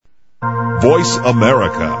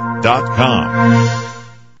voiceamerica.com.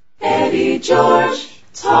 Eddie George,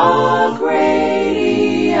 Talk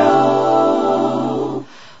Radio.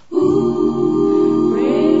 Ooh,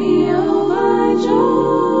 Radio by George.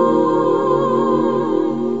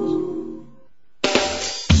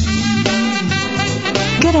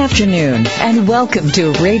 Good afternoon, and welcome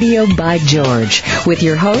to Radio by George with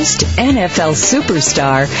your host, NFL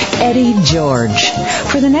superstar Eddie George.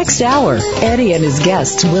 For the next hour, Eddie and his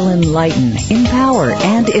guests will enlighten, empower,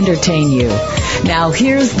 and entertain you. Now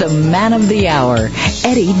here's the man of the hour,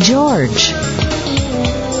 Eddie George.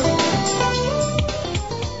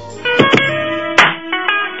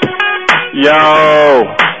 Yo,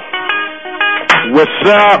 what's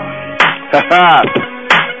up?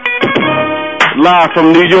 Live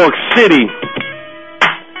from New York City,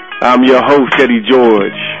 I'm your host, Eddie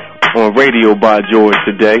George, on Radio by George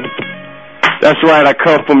today. That's right, I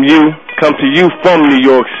come to you from New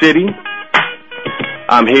York City.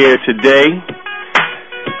 I'm here today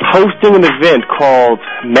hosting an event called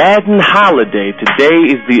Madden Holiday. Today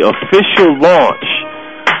is the official launch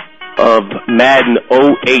of Madden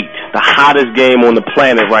 08, the hottest game on the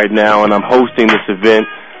planet right now, and I'm hosting this event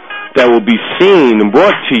that will be seen and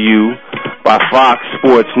brought to you by Fox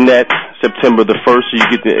Sports Net September the 1st, so you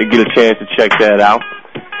get a chance to check that out.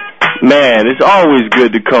 Man, it's always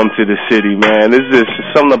good to come to the city, man. There's just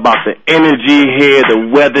something about the energy here. The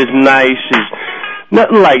weather's nice. It's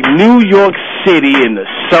nothing like New York City in the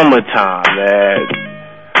summertime, man.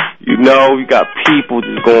 You know, you got people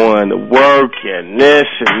just going to work and this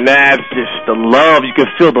and that. Just the love. You can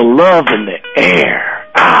feel the love in the air.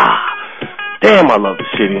 Damn, I love the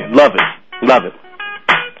city. Love it. Love it.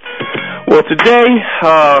 Well, today,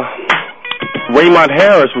 Raymond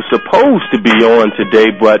Harris was supposed to be on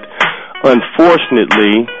today, but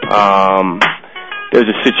unfortunately, there's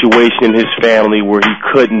a situation in his family where he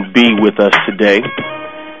couldn't be with us today.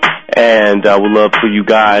 And I would love for you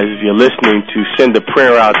guys, if you're listening, to send a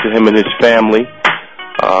prayer out to him and his family.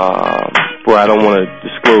 Where I don't want to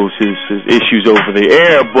disclose his issues over the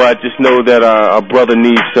air, but just know that our brother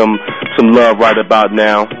needs some love right about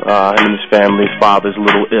now. Him and his family, his father's a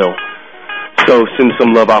little ill. So send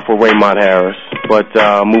some love out for Raymond Harris. But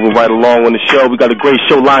moving right along on the show, we got a great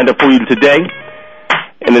show lined up for you today.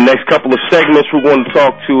 In the next couple of segments, we're going to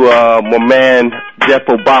talk to my man, Jeff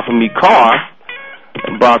Obafemi Carr,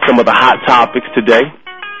 about some of the hot topics today.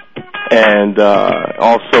 And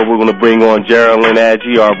also we're going to bring on Jarralynne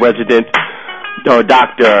Fletcher-Agee, our resident, or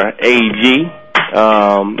Dr. A.G.,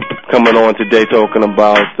 coming on today talking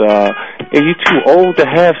about, are you too old to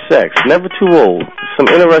have sex? Never too old. Some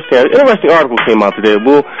interesting article came out today.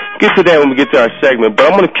 We'll get to that when we get to our segment, but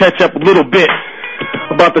I'm going to catch up a little bit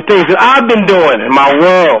about the things that I've been doing in my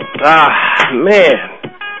world. Man,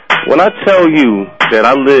 when I tell you that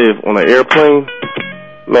I live on an airplane,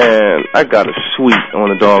 man, I got a suite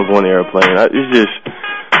on a doggone airplane. I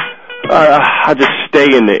just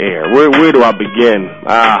stay in the air. Where do I begin?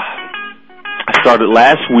 I started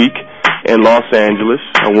last week in Los Angeles.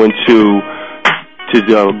 I went to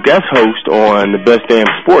the guest host on the Best Damn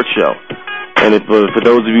Sports Show. And for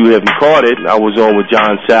those of you who haven't caught it, I was on with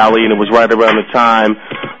John Sally, and it was right around the time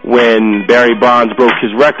when Barry Bonds broke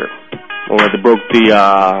his record, or broke the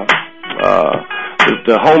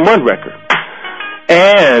home run record.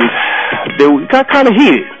 And it got kind of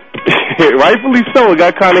heated. Rightfully so, it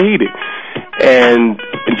got kind of heated. And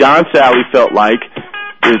John Sally felt like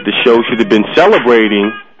the show should have been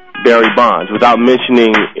celebrating Barry Bonds without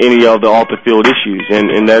mentioning any of the off-the-field issues.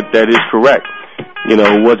 And that is correct. You know,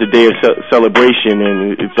 it was a day of celebration,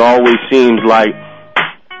 and it always seems like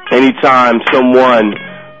anytime someone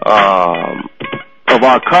of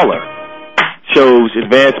our color shows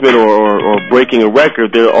advancement or breaking a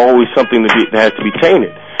record, there's always something that has to be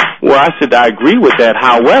tainted. Well, I said I agree with that.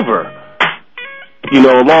 However, you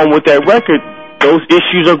know, along with that record, those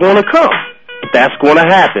issues are going to come. That's going to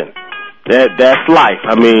happen. That's life.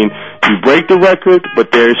 I mean, you break the record,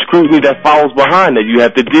 but there's scrutiny that follows behind that. You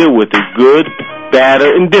have to deal with it, good, bad,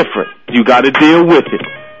 or indifferent. You got to deal with it.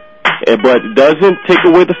 But it doesn't take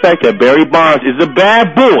away the fact that Barry Bonds is a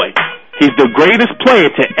bad boy. He's the greatest player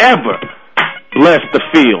to ever bless the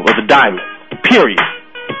field of the diamond. Period.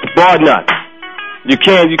 Bar none. You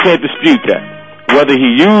can't dispute that. Whether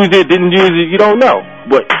he used it, didn't use it, you don't know.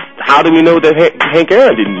 But how do we know that Hank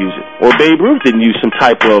Aaron didn't use it? Or Babe Ruth didn't use some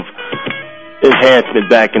type of enhancement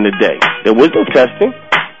back in the day? There was no testing.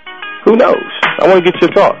 Who knows? I want to get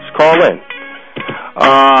your thoughts. Call in.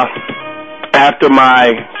 After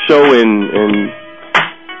my show in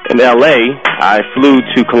L.A., I flew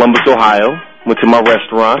to Columbus, Ohio, went to my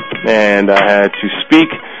restaurant, and I had to speak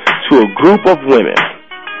to a group of women,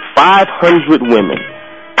 500 women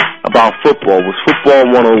about football. It was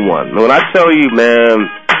Football 101. When I tell you, man,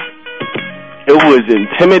 it was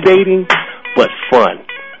intimidating but fun.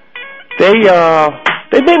 They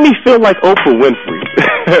made me feel like Oprah Winfrey.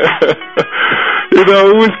 You know,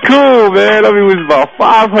 it was cool, man. I mean, it was about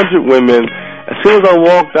 500 women. As soon as I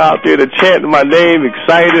walked out there, they chanted my name,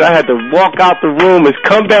 excited. I had to walk out the room and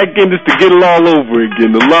come back in just to get it all over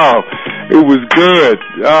again, the love. It was good.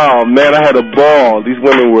 Oh, man, I had a ball. These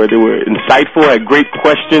women were insightful, had great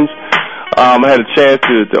questions. I had a chance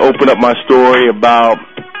to open up my story about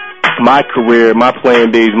my career, my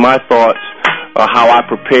playing days, my thoughts, how I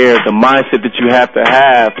prepared, the mindset that you have to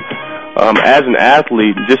have as an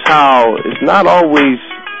athlete, just how it's not always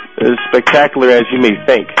as spectacular as you may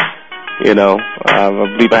think. You know, I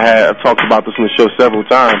believe I've talked about this on the show several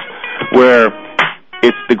times, where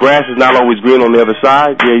the grass is not always green on the other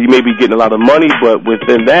side. Yeah, you may be getting a lot of money, but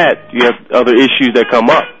within that, you have other issues that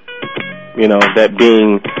come up. You know, that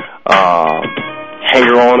being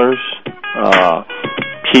hanger-oners,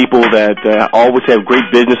 people that always have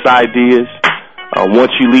great business ideas.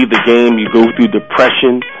 Once you leave the game, you go through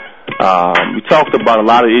depression. We talked about a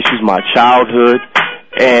lot of issues, my childhood.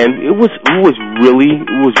 And it was really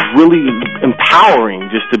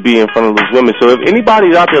empowering just to be in front of those women. So if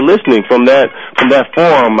anybody's out there listening from that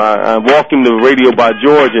forum, I'm walking to Radio by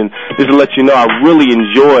George, and just to let you know, I really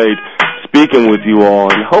enjoyed speaking with you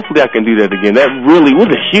all, and hopefully I can do that again. That really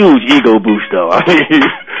was a huge ego boost, though. I mean,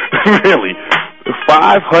 really,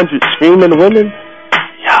 500 screaming women,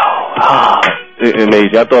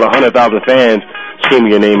 amazing. I thought 100,000 fans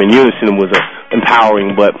screaming your name in unison was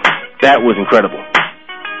empowering, but that was incredible.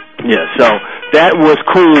 Yeah, so that was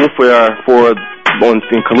cool in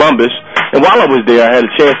Columbus. And while I was there, I had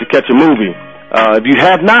a chance to catch a movie. If you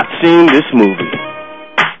have not seen this movie,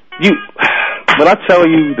 when I tell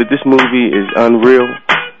you that this movie is unreal,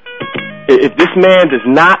 if this man does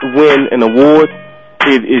not win an award,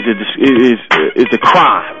 it is a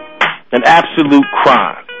crime, an absolute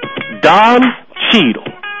crime. Don Cheadle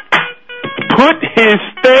put his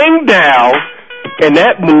thing down, and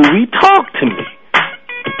that movie talked to me.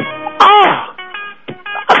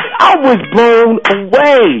 I was blown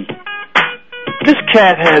away. This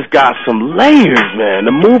cat has got some layers, man.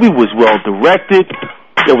 The movie was well directed.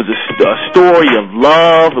 There was a story of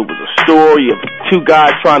love. It was a story of two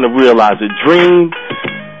guys trying to realize a dream.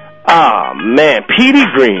 Man, Petey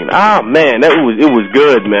Green. Man, it was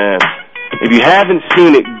good, man. If you haven't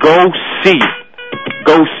seen it, go see it.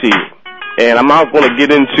 Go see it. And I'm not going to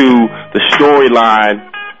get into the storyline.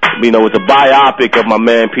 You know, it's a biopic of my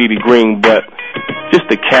man Petey Green, but just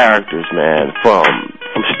the characters, man, from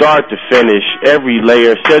start to finish, every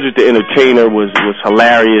layer. Cedric the Entertainer was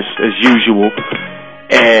hilarious as usual,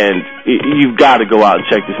 and you've got to go out and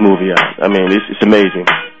check this movie out. I mean, it's amazing.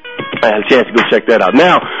 I had a chance to go check that out.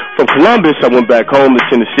 Now, from Columbus, I went back home to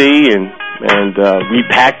Tennessee and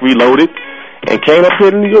repacked, reloaded, and came up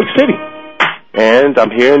here to New York City. And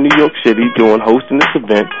I'm here in New York City hosting this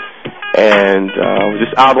event. And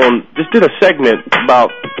just did a segment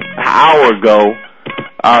about an hour ago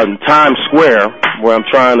out in Times Square where I'm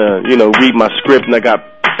trying to, read my script, and I got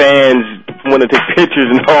fans want to take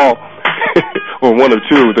pictures and all, or one or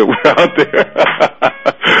two that were out there.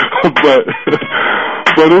 but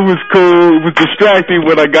it was cool. It was distracting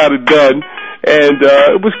when I got it done. And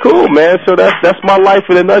it was cool, man. So that's my life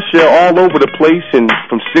in a nutshell, all over the place and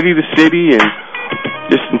from city to city and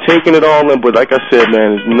just taking it all in. But like I said,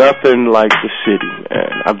 man, there's nothing like the city,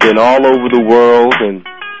 man. I've been all over the world, and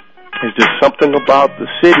there's just something about the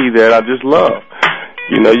city that I just love.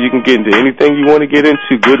 You can get into anything you want to get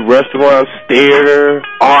into, good restaurants, theater,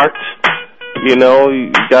 art. You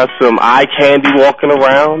got some eye candy walking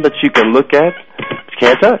around that you can look at, but you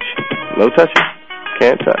can't touch. No touching.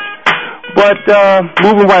 Can't touch. But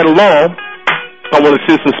moving right along, I want to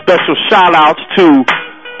send some special shout-outs to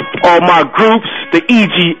all my groups, the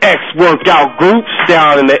EGX workout groups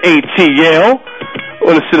down in the ATL. I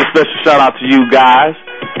want to send a special shout-out to you guys.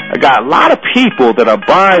 I got a lot of people that are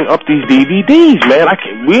buying up these DVDs, man.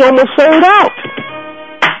 We almost sold out.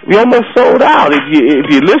 If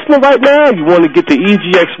you're listening right now, you want to get the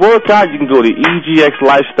EGX workout, you can go to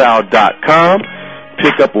EGXlifestyle.com.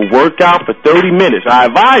 Pick up a workout for 30 minutes. I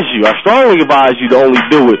strongly advise you to only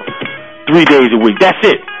do it 3 days a week. That's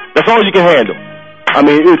it. That's all you can handle. I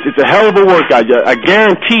mean, it's a hell of a workout. I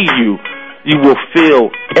guarantee you will feel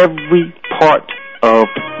every part of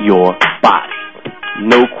your body.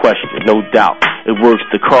 No question, no doubt. It works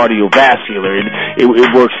the cardiovascular.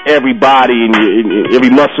 It works every body and every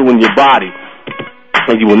muscle in your body.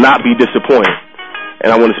 And you will not be disappointed.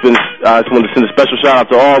 And I just want to send a special shout out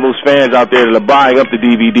to all those fans out there that are buying up the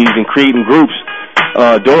DVDs and creating groups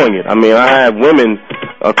doing it. I mean, I have women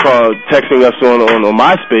texting us on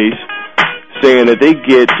MySpace saying that they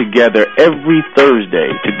get together every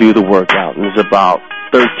Thursday to do the workout, and there's about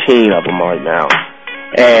 13 of them right now.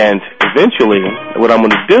 And eventually, what I'm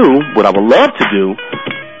going to do, what I would love to do,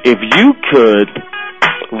 if you could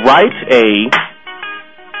write a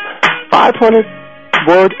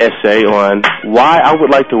 500-word essay on why I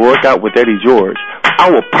would like to work out with Eddie George,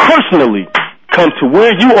 I will personally come to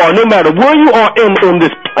where you are, no matter where you are on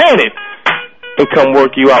this planet, and come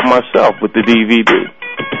work you out myself with the DVD.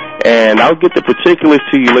 And I'll get the particulars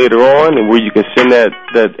to you later on and where you can send that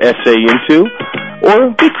essay into,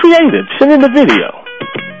 or be creative. Send in a video.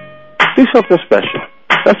 Do something special.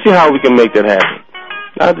 Let's see how we can make that happen.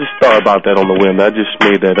 I just thought about that on the whim. I just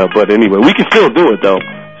made that up. But anyway, we can still do it, though.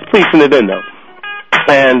 Please send it in, though.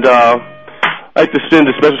 And I'd like to send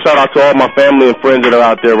a special shout-out to all my family and friends that are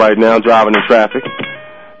out there right now driving in traffic,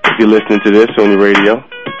 if you're listening to this on your radio.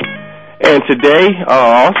 And today,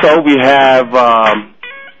 also, we have,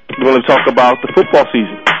 we're going to talk about the football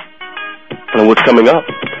season and what's coming up.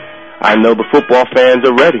 I know the football fans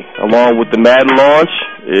are ready. Along with the Madden launch,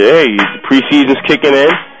 hey, the preseason's kicking in.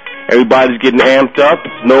 Everybody's getting amped up.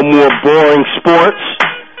 No more boring sports.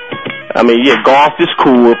 I mean, yeah, golf is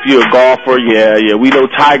cool. If you're a golfer, yeah, we know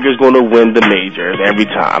Tiger's going to win the majors every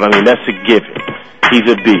time. I mean, that's a given. He's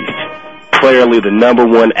a beast. Clearly the number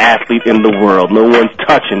one athlete in the world. No one's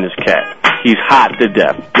touching this cat. He's hot to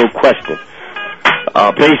death. No question.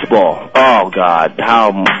 Baseball. Oh, God.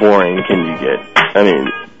 How boring can you get? I mean,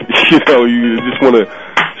 you know, you just want to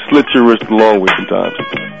slit your wrist along with sometimes.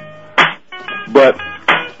 But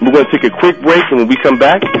we're going to take a quick break, and when we come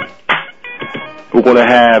back, we're going to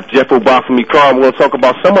have Jeff Obafemi Carr. We're going to talk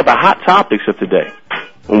about some of the hot topics of today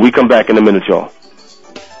when we come back in a minute, y'all.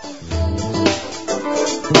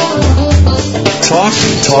 Talk.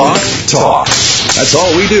 That's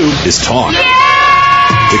all we do is talk.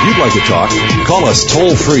 If you'd like to talk, call us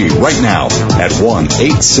toll-free right now at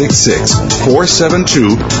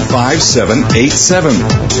 1-866-472-5787.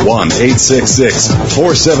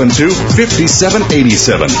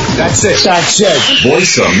 1-866-472-5787. That's it.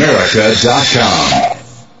 VoiceAmerica.com.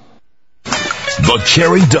 The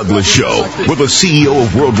Carrie Douglas Show, with the CEO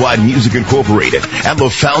of Worldwide Music Incorporated and the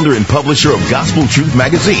founder and publisher of Gospel Truth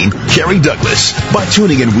Magazine, Carrie Douglas. By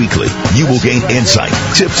tuning in weekly, you will gain insight,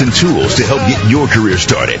 tips, and tools to help get your career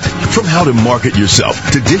started. From how to market yourself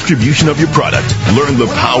to distribution of your product, learn the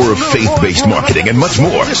power of faith-based marketing and much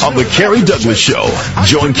more on The Carrie Douglas Show.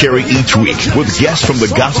 Join Carrie each week with guests from the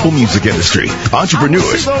gospel music industry,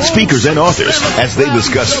 entrepreneurs, speakers, and authors as they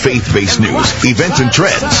discuss faith-based news, events, and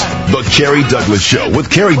trends. The Carrie Douglas Show with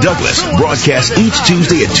Carrie Douglas broadcasts each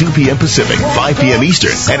Tuesday at 2 p.m. Pacific, 5 p.m.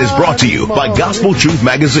 Eastern, and is brought to you by Gospel Truth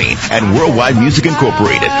Magazine and Worldwide Music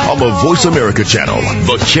Incorporated on the Voice America channel.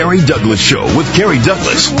 The Carrie Douglas Show with Carrie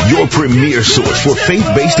Douglas, your premier source for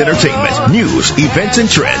faith-based entertainment, news, events, and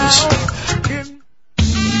trends.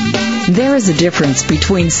 There is a difference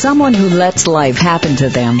between someone who lets life happen to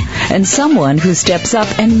them and someone who steps up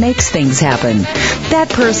and makes things happen. That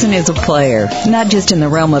person is a player, not just in the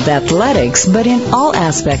realm of athletics, but in all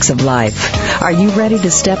aspects of life. Are you ready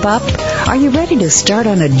to step up? Are you ready to start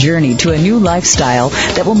on a journey to a new lifestyle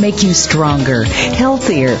that will make you stronger,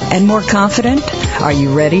 healthier, and more confident? Are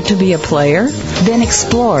you ready to be a player? Then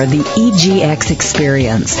explore the EGX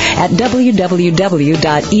experience at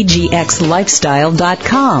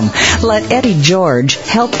www.egxlifestyle.com. Let Eddie George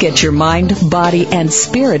help get your mind, body, and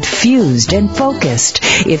spirit fused and focused.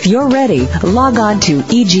 If you're ready, log on to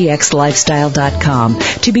egxlifestyle.com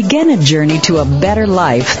to begin a journey to a better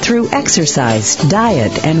life through exercise,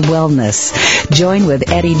 diet, and wellness. Join with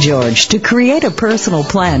Eddie George to create a personal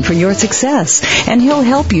plan for your success, and he'll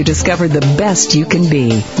help you discover the best you can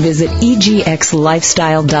be. Visit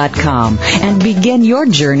egxlifestyle.com and begin your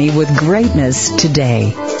journey with greatness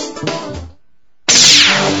today.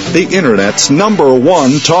 The Internet's number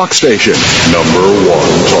one talk station.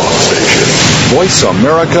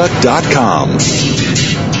 VoiceAmerica.com.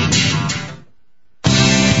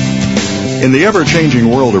 In the ever-changing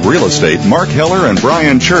world of real estate, Mark Heller and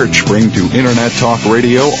Brian Church bring to Internet Talk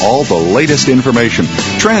Radio all the latest information,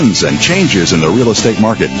 trends, and changes in the real estate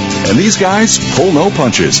market. And these guys pull no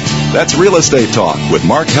punches. That's Real Estate Talk with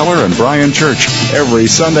Mark Heller and Brian Church every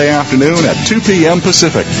Sunday afternoon at 2 p.m.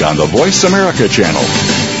 Pacific on the Voice America channel.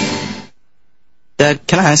 Dad,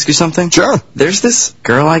 can I ask you something? Sure. There's this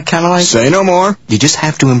girl I kind of like. Say no more. You just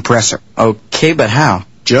have to impress her. Okay, but how?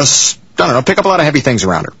 Just pick up a lot of heavy things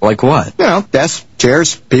around her. Like what? Desks,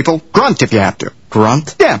 chairs, people. Grunt if you have to.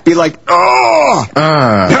 Grunt? Yeah, be like,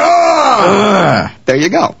 There you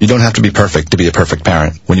go. You don't have to be perfect to be a perfect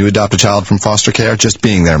parent. When you adopt a child from foster care, just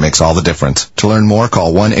being there makes all the difference. To learn more,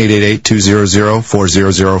 call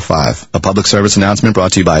 1-888-200-4005. A public service announcement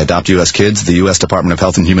brought to you by Adopt U.S. Kids, the U.S. Department of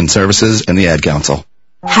Health and Human Services, and the Ad Council.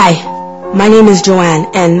 Hi, my name is Joanne,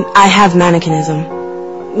 and I have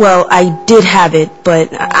mannequinism. Well, I did have it, but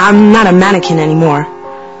I'm not a mannequin anymore.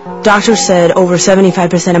 Doctors said over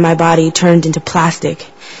 75% of my body turned into plastic.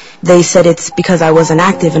 They said it's because I wasn't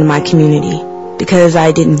active in my community, because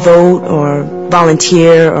I didn't vote or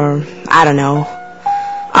volunteer or I don't know.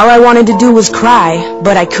 All I wanted to do was cry,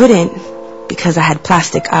 but I couldn't because I had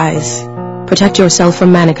plastic eyes. Protect yourself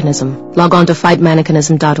from mannequinism. Log on to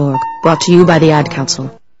fightmannequinism.org. Brought to you by the Ad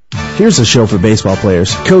Council. Here's a show for baseball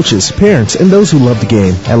players, coaches, parents, and those who love the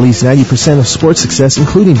game. At least 90% of sports success,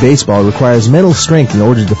 including baseball, requires mental strength in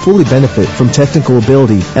order to fully benefit from technical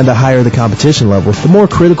ability. And the higher the competition level, the more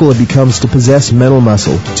critical it becomes to possess mental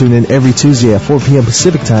muscle. Tune in every Tuesday at 4 p.m.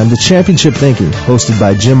 Pacific Time to Championship Thinking, hosted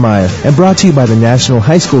by Jim Meyer, and brought to you by the National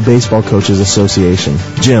High School Baseball Coaches Association.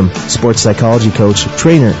 Jim, sports psychology coach,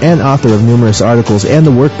 trainer, and author of numerous articles and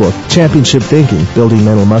the workbook, Championship Thinking, Building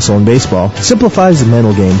Mental Muscle in Baseball, simplifies the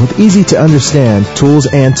mental game with easy-to-understand tools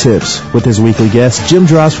and tips. With his weekly guests, Jim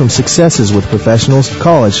draws from successes with professionals,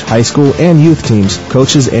 college, high school, and youth teams,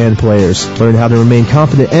 coaches, and players. Learn how to remain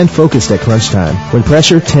confident and focused at crunch time, when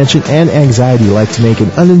pressure, tension, and anxiety like to make an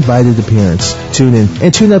uninvited appearance. Tune in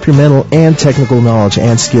and tune up your mental and technical knowledge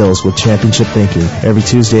and skills with Championship Thinking every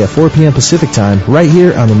Tuesday at 4 p.m. Pacific Time, right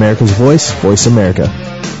here on America's Voice, Voice America.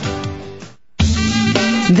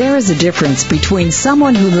 There is a difference between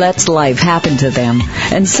someone who lets life happen to them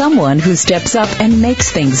and someone who steps up and makes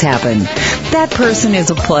things happen. That person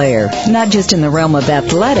is a player, not just in the realm of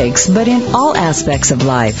athletics, but in all aspects of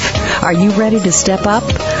life. Are you ready to step up?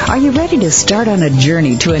 Are you ready to start on a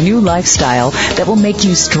journey to a new lifestyle that will make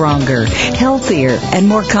you stronger, healthier, and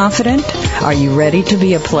more confident? Are you ready to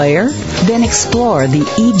be a player? Then explore the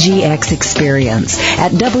EGX experience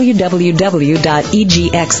at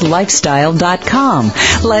www.egxlifestyle.com.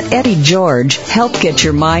 Let Eddie George help get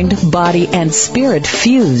your mind, body, and spirit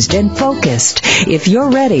fused and focused. If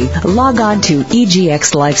you're ready, log on to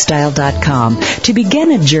egxlifestyle.com to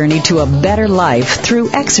begin a journey to a better life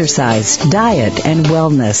through exercise, diet, and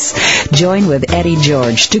wellness. Join with Eddie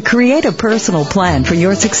George to create a personal plan for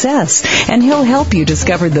your success, and he'll help you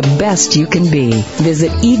discover the best you can be.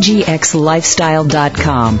 Visit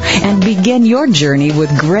egxlifestyle.com and begin your journey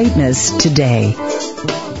with greatness today.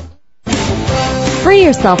 Free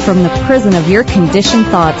yourself from the prison of your conditioned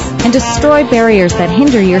thoughts and destroy barriers that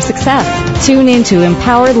hinder your success. Tune in to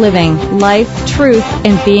Empowered Living, Life, Truth,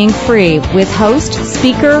 and Being Free with host,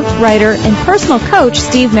 speaker, writer, and personal coach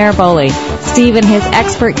Steve Maraboli. Steve and his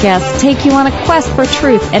expert guests take you on a quest for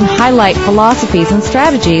truth and highlight philosophies and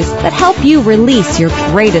strategies that help you release your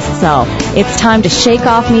greatest self. It's time to shake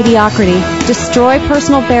off mediocrity, destroy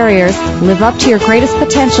personal barriers, live up to your greatest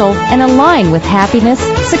potential, and align with happiness,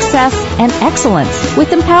 success, and excellence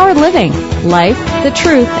with Empowered Living, Life, the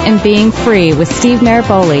Truth, and Being Free with Steve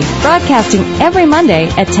Maraboli, broadcasting every Monday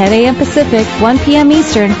at 10 a.m. Pacific, 1 p.m.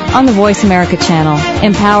 Eastern on the Voice America channel.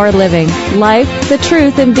 Empowered Living, Life, the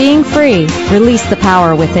Truth, and Being Free. Release the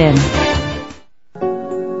power within.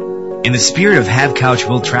 In the spirit of Have Couch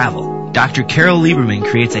Will Travel, Dr. Carol Lieberman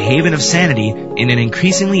creates a haven of sanity in an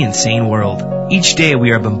increasingly insane world. Each day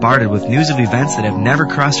we are bombarded with news of events that have never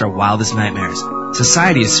crossed our wildest nightmares.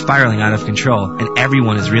 Society is spiraling out of control, and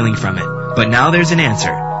everyone is reeling from it. But now there's an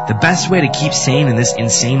answer. The best way to keep sane in this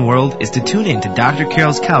insane world is to tune in to Dr.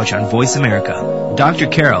 Carol's Couch on Voice America. Dr.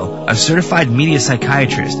 Carol, a certified media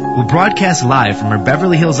psychiatrist, will broadcast live from her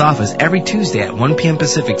Beverly Hills office every Tuesday at 1 p.m.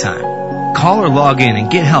 Pacific Time. Call or log in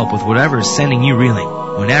and get help with whatever is sending you reeling,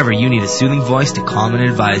 whenever you need a soothing voice to calm and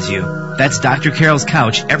advise you. That's Dr. Carol's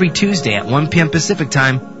Couch every Tuesday at 1 p.m. Pacific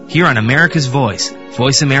Time, here on America's Voice,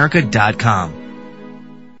 voiceamerica.com.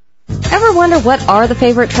 Ever wonder what are the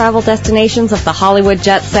favorite travel destinations of the Hollywood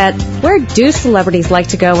jet set? Where do celebrities like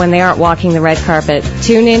to go when they aren't walking the red carpet?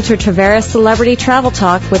 Tune in to Traveras Celebrity Travel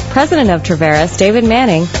Talk with President of Traveras, David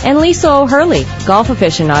Manning, and Lisa O'Hurley, golf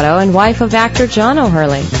aficionado and wife of actor John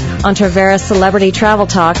O'Hurley. On Traveras Celebrity Travel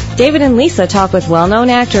Talk, David and Lisa talk with well-known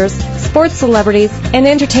actors, sports celebrities, and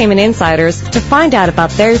entertainment insiders to find out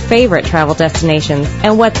about their favorite travel destinations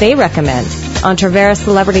and what they recommend. On Traveras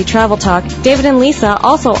Celebrity Travel Talk, David and Lisa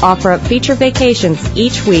also offer up feature vacations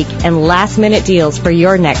each week and last-minute deals for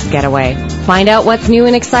your next getaway. Find out what's new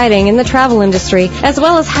and exciting in the travel industry, as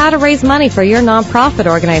well as how to raise money for your nonprofit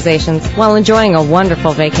organizations while enjoying a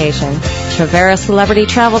wonderful vacation. Traveras Celebrity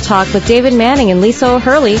Travel Talk with David Manning and Lisa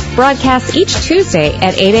O'Hurley broadcasts each Tuesday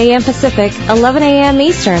at 8 a.m. Pacific, 11 a.m.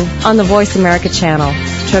 Eastern on the Voice America channel.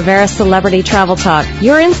 Traveras Celebrity Travel Talk,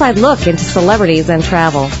 your inside look into celebrities and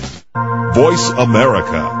travel.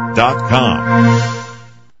 VoiceAmerica.com.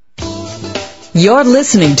 You're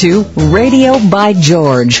listening to Radio by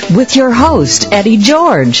George with your host, Eddie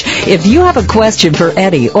George. If you have a question for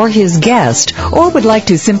Eddie or his guest, or would like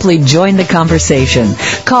to simply join the conversation,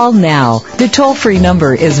 call now. The toll-free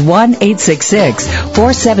number is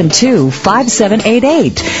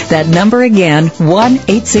 1-866-472-5788. That number again,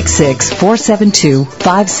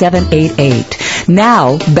 1-866-472-5788.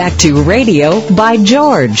 Now, back to Radio by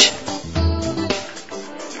George.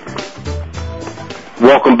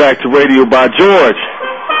 Welcome back to Radio by George.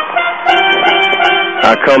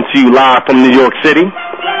 I come to you live from New York City.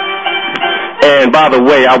 And by the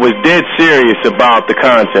way, I was dead serious about the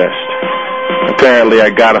contest. Apparently, I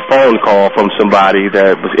got a phone call from somebody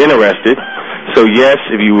that was interested. So yes,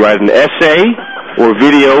 if you write an essay or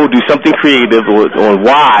video, do something creative on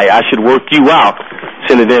why I should work you out,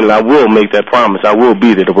 send it in, and I will make that promise. I will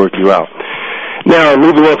be there to work you out. Now,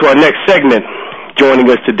 moving on to our next segment. Joining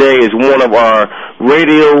us today is one of our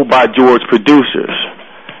Radio by George producers,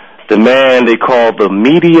 the man they call the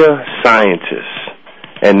media scientist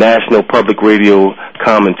and National Public Radio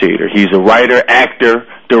commentator. He's a writer, actor,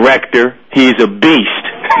 director. He's a beast.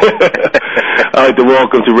 I'd like to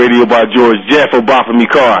welcome to Radio by George, Jeff Obafemi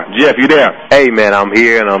Carr. Jeff, you there? Hey, man, I'm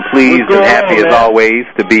here, and I'm pleased and happy as always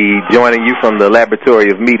to be joining you from the Laboratory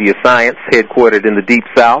of Media Science, headquartered in the Deep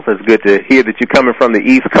South. It's good to hear that you're coming from the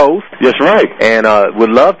East Coast. That's right. And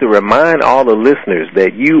would love to remind all the listeners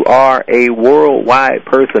that you are a worldwide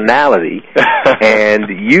personality, and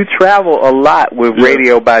you travel a lot with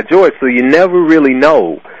Radio by George, so you never really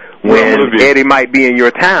know when Eddie might be in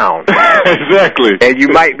your town. Exactly. And you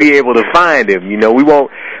might be able to find him. You know, we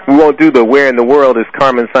won't do the where in the world is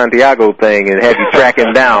Carmen Santiago thing and have you track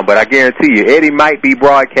him down, but I guarantee you, Eddie might be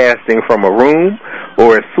broadcasting from a room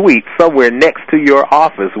or a suite somewhere next to your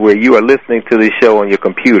office where you are listening to this show on your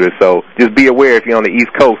computer. So just be aware if you're on the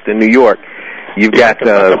East Coast in New York, you've got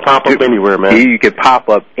to pop up anywhere, man. You can pop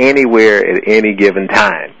up anywhere at any given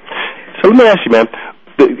time. So let me ask you, man,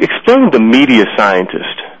 explain the media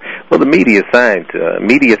scientist. Well, the media science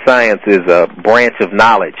is a branch of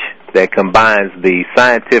knowledge that combines the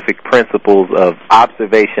scientific principles of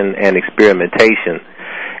observation and experimentation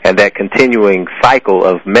and that continuing cycle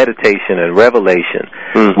of meditation and revelation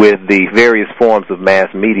with the various forms of mass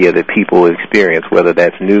media that people experience, whether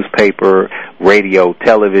that's newspaper, radio,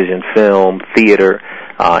 television, film, theater,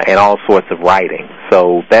 and all sorts of writing.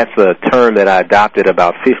 So that's a term that I adopted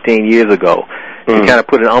about 15 years ago to kind of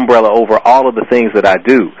put an umbrella over all of the things that I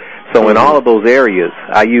do. So in all of those areas,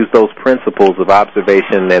 I use those principles of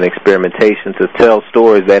observation and experimentation to tell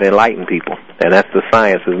stories that enlighten people, and that's the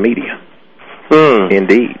science of media.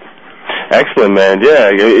 Indeed. Excellent, man. Yeah,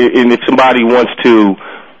 and if somebody wants to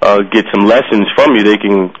get some lessons from you, they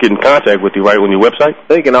can get in contact with you, right, on your website?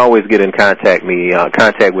 They can always get in contact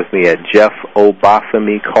with me at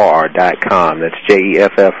jeffobafemicarr.com. That's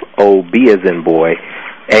JEFFOB as in boy,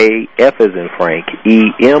 AF as in Frank,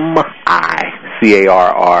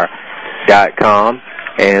 EMICARR.com,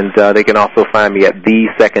 and they can also find me at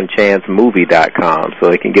thesecondchancemovie.com, so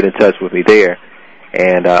they can get in touch with me there.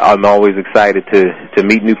 And I'm always excited to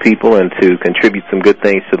meet new people and to contribute some good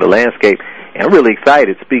things to the landscape. And I'm really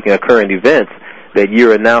excited, speaking of current events, that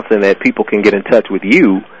you're announcing that people can get in touch with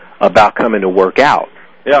you about coming to work out.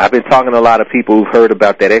 Yeah. I've been talking to a lot of people who've heard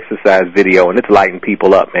about that exercise video, and it's lighting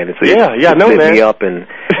people up, man. It's lit me up, and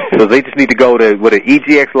so they just need to go to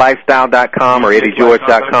EGXLifestyle.com or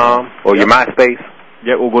EddieGeorge.com or your MySpace.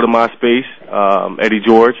 Yeah, we'll go to MySpace, Eddie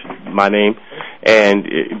George, my name. And,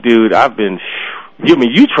 dude,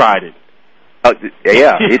 you tried it.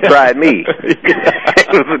 Yeah, he tried me.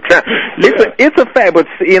 It's a but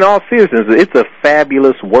in all seriousness, it's a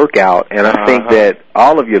fabulous workout, and I think that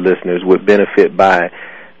all of your listeners would benefit by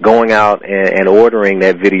going out and ordering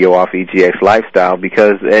that video off EGX Lifestyle,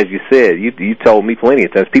 because, as you said, you told me plenty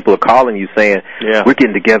of times, people are calling you saying, we're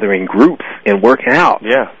getting together in groups and working out.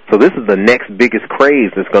 Yeah. So this is the next biggest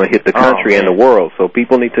craze that's going to hit the country and the world. So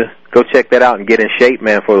people need to go check that out and get in shape,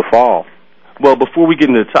 man, for the fall. Well, before we get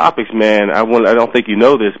into the topics, man, I don't think you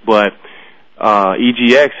know this, but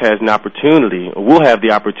EGX has an opportunity, or will have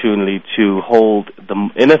the opportunity to hold the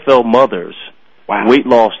NFL Mothers Weight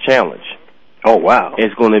Loss Challenge. Oh, wow.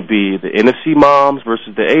 It's going to be the NFC moms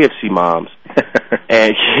versus the AFC moms.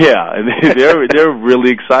 And, yeah, they're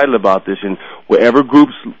really excited about this. And whatever group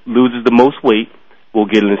loses the most weight will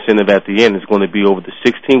get an incentive at the end. It's going to be over the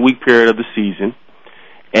 16-week period of the season.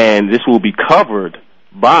 And this will be covered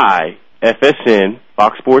by FSN,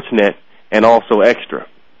 Fox Sports Net, and also Extra.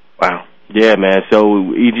 Wow. Yeah, man. So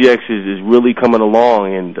EGX is really coming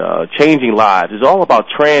along and changing lives. It's all about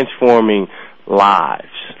transforming lives.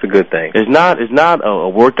 It's a good thing. It's not a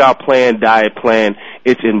workout plan, diet plan.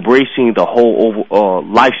 It's embracing the whole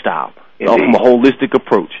lifestyle from a holistic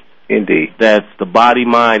approach. Indeed. That's the body,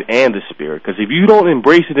 mind, and the spirit. Because if you don't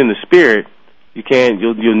embrace it in the spirit,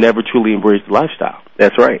 you'll never truly embrace the lifestyle.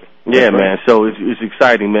 That's right. Yeah, That's man. right. So it's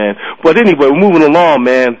exciting, man. But anyway, we're moving along,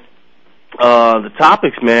 man. The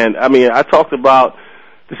topics, man. I mean, I talked about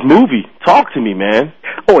this movie. Talk to me, man.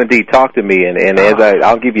 Oh, indeed. Talk to me. And as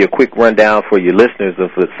I'll give you a quick rundown for your listeners of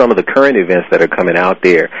some of the current events that are coming out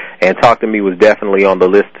there. And Talk to Me was definitely on the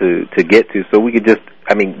list to get to. So we could just,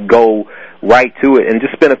 go right to it and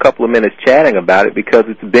just spend a couple of minutes chatting about it, because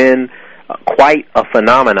it's been quite a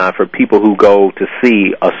phenomenon for people who go to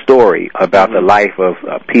see a story about the life of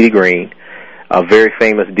Petey Green, a very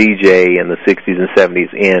famous DJ in the 60s and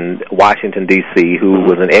 70s in Washington, D.C., who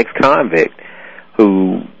was an ex-convict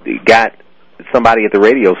who got somebody at the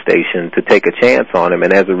radio station to take a chance on him,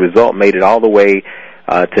 and as a result made it all the way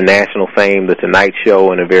to national fame, The Tonight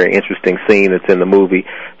Show, and a very interesting scene that's in the movie.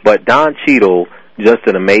 But Don Cheadle, just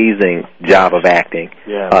an amazing job of acting,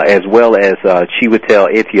 as well as Chiwetel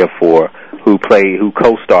Ejiofor, who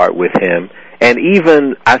co-starred with him. And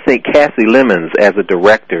even, I think, Cassie Lemons, as a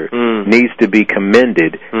director, needs to be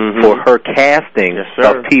commended for her casting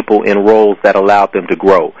of people in roles that allowed them to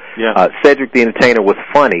grow. Yeah. Cedric the Entertainer was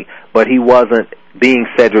funny, but he wasn't being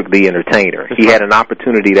Cedric the Entertainer. He had an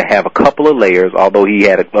opportunity to have a couple of layers, although he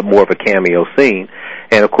had more of a cameo scene.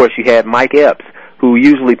 And, of course, you had Mike Epps, who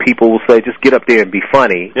usually people will say, just get up there and be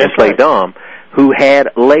funny and play dumb, who had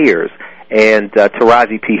layers. And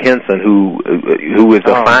Taraji P. Henson, who is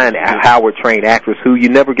a fine Howard-trained actress who you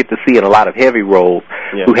never get to see in a lot of heavy roles,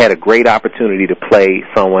 who had a great opportunity to play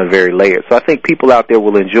someone very layered. So I think people out there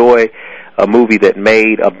will enjoy a movie that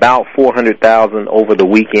made about $400,000 over the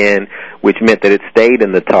weekend, which meant that it stayed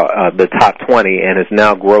in the top 20 and has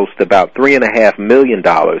now grossed about $3.5 million.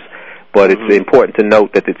 But it's important to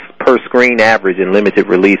note that its per-screen average in limited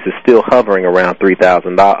release is still hovering around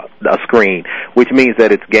 $3,000 a screen, which means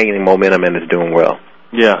that it's gaining momentum and it's doing well.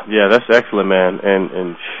 Yeah, that's excellent, man.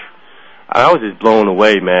 And I was just blown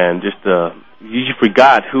away, man. You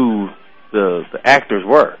forgot who the actors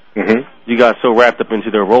were. Mm-hmm. You got so wrapped up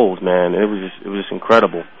into their roles, man. It was just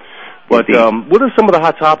incredible. But what are some of the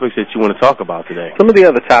hot topics that you want to talk about today? Some of the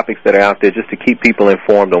other topics that are out there, just to keep people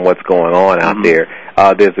informed on what's going on out there.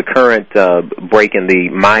 There's a current break in the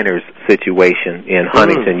miners situation in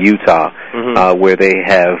Huntington, Utah, where they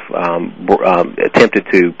have attempted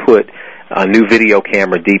to put a new video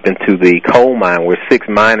camera deep into the coal mine, where 6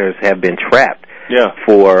 miners have been trapped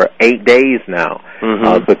for 8 days now.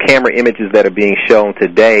 The camera images that are being shown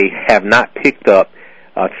today have not picked up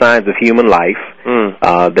signs of human life.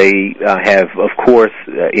 They have, of course,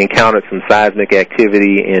 encountered some seismic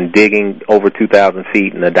activity in digging over 2,000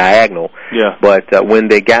 feet in the diagonal. But when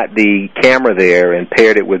they got the camera there and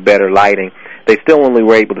paired it with better lighting, they still only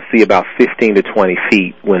were able to see about 15 to 20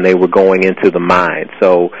 feet when they were going into the mine.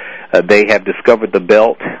 So they have discovered the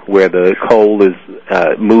belt where the coal is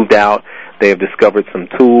moved out. They have discovered some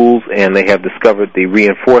tools, and they have discovered the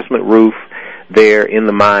reinforcement roof there in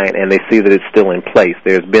the mine, and they see that it's still in place.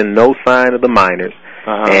 There's been no sign of the miners,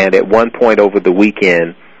 and at one point over the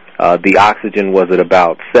weekend, the oxygen was at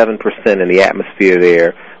about 7% in the atmosphere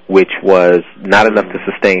there, which was not enough to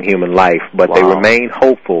sustain human life, but they remain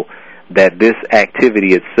hopeful that this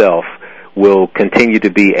activity itself will continue to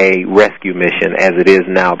be a rescue mission as it is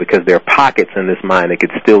now, because there are pockets in this mine that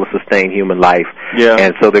could still sustain human life.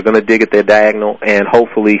 And so they're going to dig at their diagonal and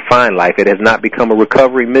hopefully find life. It has not become a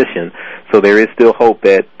recovery mission, so there is still hope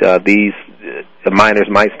that these miners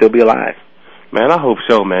might still be alive. Man, I hope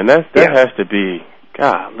so, man. That has to be,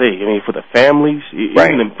 golly, I mean, for the families,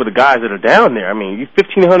 even for the guys that are down there. I mean, you're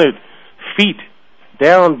 1,500 feet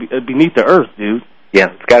down beneath the earth, dude. Yeah,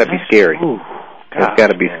 it's got to be scary. It's got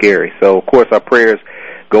to be scary. So, of course, our prayers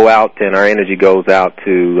go out and our energy goes out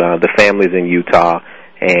to the families in Utah,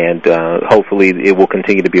 and hopefully it will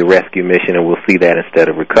continue to be a rescue mission, and we'll see that instead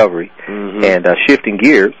of recovery. And shifting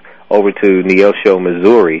gears over to Neosho,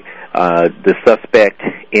 Missouri, the suspect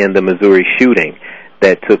in the Missouri shooting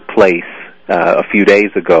that took place a few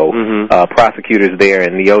days ago, prosecutors there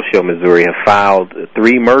in Neosho, Missouri have filed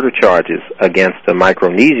 3 murder charges against a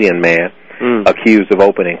Micronesian man accused of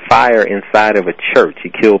opening fire inside of a church. He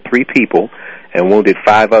killed 3 people and wounded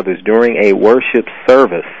 5 others during a worship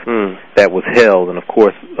service that was held. And, of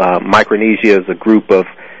course, Micronesia is a group of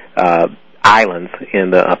islands in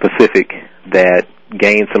the Pacific that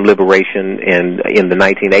gained some liberation in the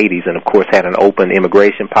 1980s and, of course, had an open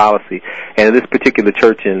immigration policy. And in this particular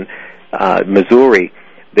church in Missouri,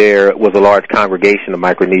 there was a large congregation of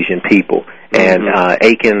Micronesian people. And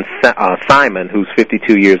Aiken Simon, who's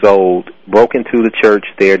 52 years old, broke into the church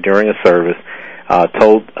there during a service,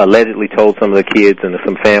 allegedly told some of the kids and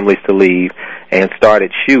some families to leave, and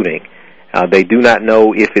started shooting. They do not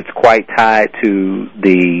know if it's quite tied to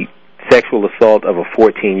the sexual assault of a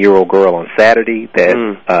 14-year-old girl on Saturday that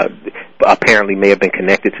apparently may have been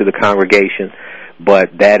connected to the congregation, but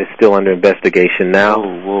that is still under investigation now.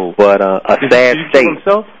 Whoa. But a sad state.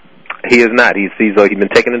 Himself? He is not. He's been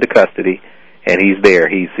taken into custody, and he's there.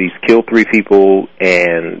 He's killed 3 people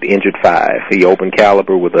and injured 5. He opened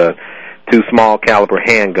caliber with 2 small caliber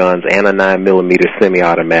handguns and a 9mm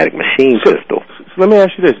semi-automatic machine pistol. So let me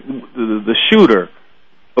ask you this: the shooter.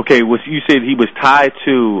 Okay, you said he was tied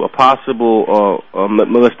to a possible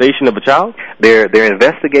molestation of a child? They're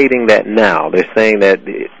investigating that now. They're saying that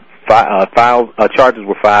charges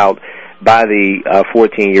were filed by the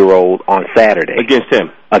 14-year-old on Saturday against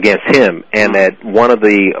him, and that one of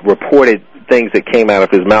the reported things that came out of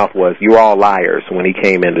his mouth was, "You're all liars," when he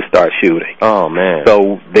came in to start shooting. Oh, man.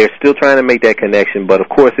 So they're still trying to make that connection, but of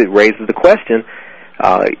course it raises the question,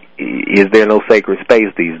 is there no sacred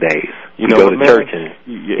space these days? You go to church and...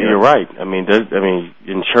 You're right. I mean,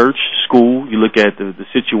 in church, school, you look at the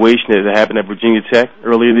situation that happened at Virginia Tech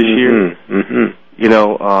earlier this year. You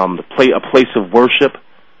know, a place of worship.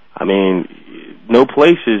 I mean, no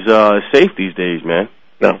place is safe these days, man.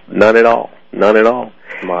 No, none at all. None at all.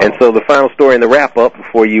 Wow. And so the final story in the wrap-up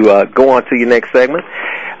before you go on to your next segment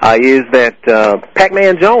is that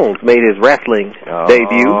Pac-Man Jones made his wrestling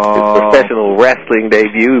debut, his professional wrestling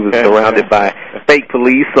debut. He was surrounded by fake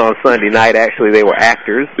police on Sunday night. Actually, they were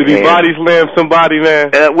actors. Did he body slam somebody,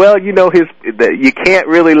 man? Well, you know, you can't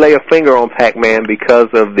really lay a finger on Pac-Man because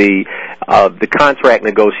of the contract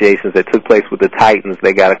negotiations that took place with the Titans.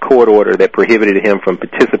 They got a court order that prohibited him from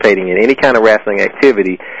participating in any kind of wrestling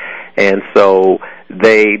activity. And so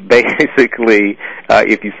they basically,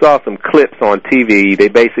 if you saw some clips on TV, they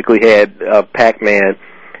basically had Pac-Man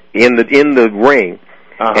in the ring,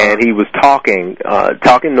 and he was talking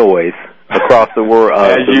noise across the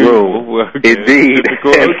room. Okay. Indeed.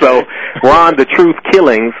 And so Ron the Truth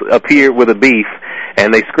Killings appeared with a beef,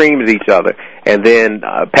 and they screamed at each other. And then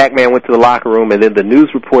Pac-Man went to the locker room, and then the news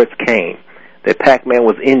reports came that Pac-Man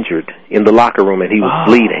was injured in the locker room, and he was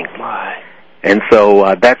bleeding. My. And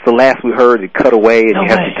so that's the last we heard. It cut away, and you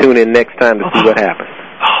have to tune in next time to see what happens.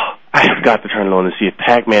 I have got to turn it on to see if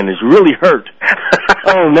Pac-Man is really hurt.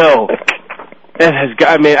 Oh, no. I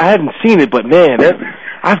hadn't seen it, but, man,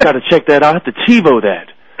 I've got to check that out. I have to TiVo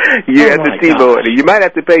that. You have to TiVo it. You might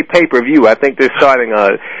have to pay pay-per-view. I think they're starting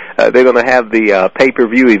they're going to have the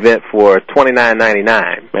pay-per-view event for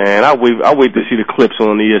 $29.99. Man, I'll wait to see the clips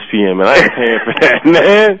on ESPN, man. I ain't paying for that,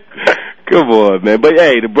 man. Come on, man. But,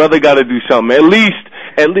 hey, the brother got to do something. At least,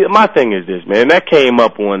 my thing is this, man. That came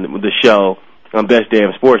up on the show, on Best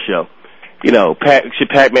Damn Sports Show. You know, should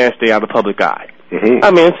Pac-Man stay out of the public eye? Mm-hmm.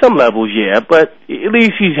 I mean, on some levels, yeah, but at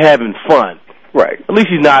least he's having fun. Right. At least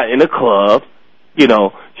he's not in a club, you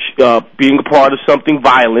know, being a part of something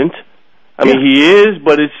violent. I mean, he is,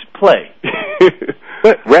 but it's play.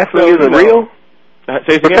 But wrestling isn't real?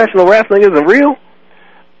 Professional wrestling isn't real?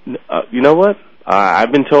 You know what?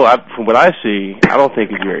 I've been told, from what I see, I don't think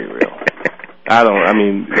it's very real. I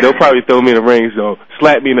mean, they'll probably throw me in the ring, so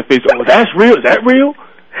slap me in the face. Oh, that's real? Is that real?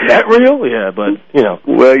 Is that real? Yeah, but, you know.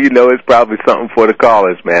 Well, you know, it's probably something for the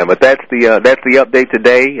callers, man. But that's the update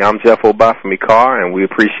today. I'm Jeff Obafemi Carr, and we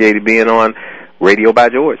appreciate you being on Radio by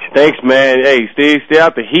George. Thanks, man. Hey, stay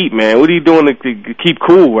out the heat, man. What are you doing to keep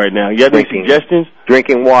cool right now? You have any suggestions?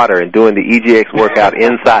 Drinking water and doing the EGX workout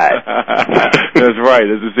inside. That's right.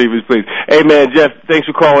 That's the safest place. Hey, man, Jeff, thanks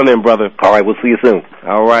for calling in, brother. All right, we'll see you soon.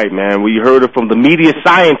 All right, man. We heard it from the media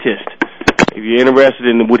scientist. If you're interested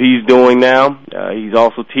in what he's doing now, he's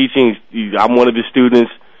also teaching. I'm one of his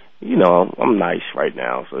students. You know, I'm nice right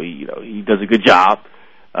now, so he does a good job.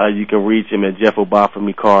 You can reach him at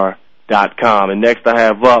jeffobafemicar.com. And next I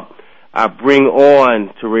have up, I bring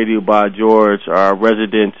on to Radio by George our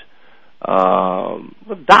resident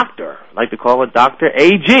doctor. I like to call it Dr.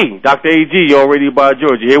 A.G. Dr. A.G., you're on Radio by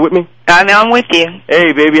George. You here with me? I know, I'm with you.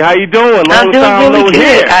 Hey, baby, how you doing? I'm doing really good.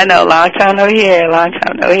 Here. I know, long time no here.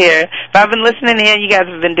 But I've been listening in. You guys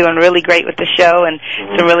have been doing really great with the show and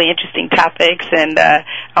some really interesting topics and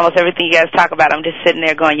almost everything you guys talk about. I'm just sitting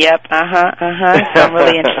there going, yep, So I'm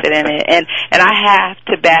really interested in it. And I have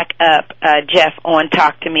to back up Jeff on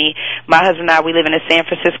Talk to Me. My husband and I, we live in the San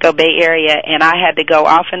Francisco Bay Area, and I had to go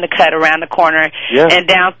off in the cut around the corner and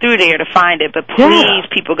down through there to find it. But please,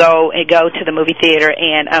 people, go to the movie theater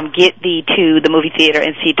and get to the movie theater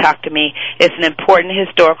and see Talk to Me. It's an important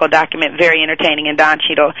historical document, very entertaining, and Don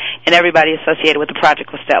Cheadle and everybody associated with the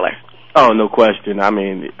project was stellar. Oh, no question. I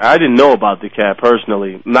mean, I didn't know about the cat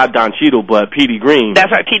personally. Not Don Cheadle, but Petey Green.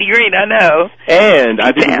 That's right, Petey Green, I know. And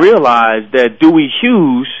I didn't realize that Dewey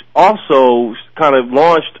Hughes also kind of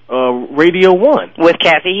launched Radio 1. With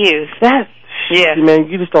Kathy Hughes. Man,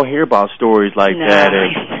 you just don't hear about stories like that.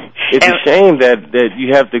 And it's a shame that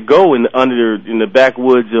you have to go in the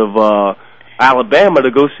backwoods of Alabama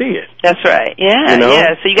to go see it. That's right.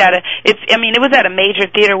 Yeah, So you gotta. It was at a major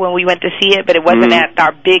theater when we went to see it, but it wasn't at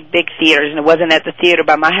our big theaters, and it wasn't at the theater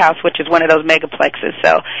by my house, which is one of those megaplexes.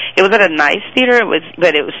 So it was at a nice theater.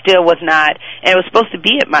 But it still was not. And it was supposed to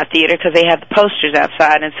be at my theater because they had the posters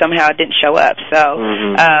outside, and somehow it didn't show up. So,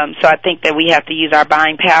 so I think that we have to use our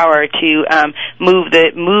buying power to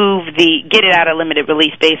get it out of limited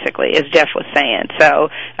release, basically, as Jeff was saying. So,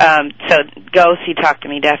 go see Talk to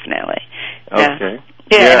Me, definitely. Okay.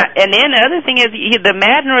 Yeah. And then the other thing is the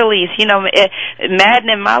Madden release.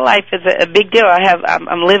 Madden in my life is a big deal.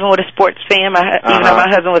 I'm living with a sports fan. Even though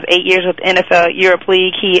my husband was 8 years with the NFL Europe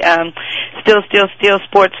League, he still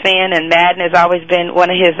sports fan, and Madden has always been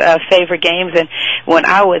one of his favorite games. And when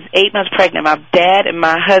I was 8 months pregnant, my dad and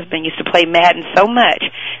my husband used to play Madden so much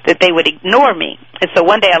that they would ignore me. And so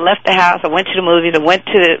one day I left the house, I went to the movies, I went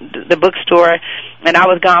to the bookstore, and I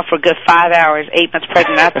was gone for a good 5 hours, 8 months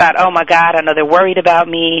pregnant. I thought, oh, my God, I know they're worried about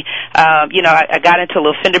me. I got into a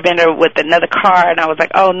little fender bender with another car, and I was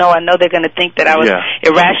like, oh, no, I know they're going to think that I was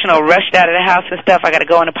irrational, rushed out of the house and stuff. I got to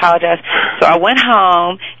go and apologize. So I went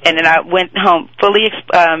home, and then I went home fully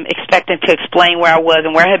expecting to explain where I was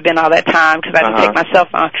and where I had been all that time because I didn't take my cell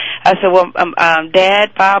phone. I said, well,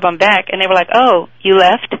 Dad, Bob, I'm back. And they were like, oh, you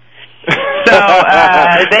left? So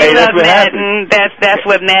they love Madden. That's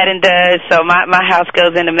what Madden does. So my house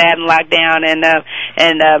goes into Madden lockdown, and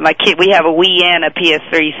my kid, we have a Wii and a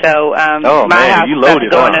PS3. So my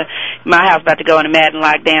house about to go into Madden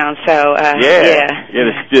lockdown. So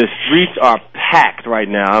the streets are packed right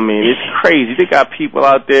now. I mean, it's crazy. They got people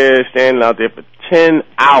out there standing out there for 10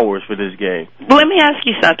 hours for this game. Well, let me ask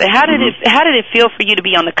you something. How did it feel for you to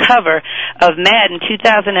be on the cover of Madden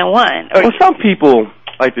 2001? Well, some people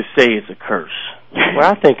like to say it's a curse. Well,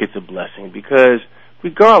 I think it's a blessing because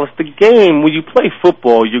regardless, the game, when you play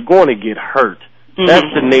football, you're going to get hurt. That's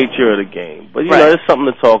the nature of the game. But, you know, it's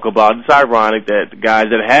something to talk about. It's ironic that the guys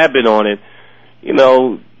that have been on it,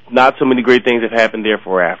 not so many great things have happened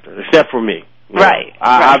therefore after, except for me.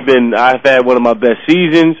 I've had one of my best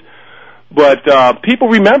seasons, but people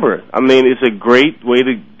remember it. I mean, it's a great way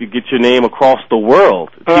to get your name across the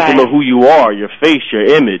world. People know who you are, your face, your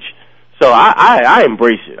image. So I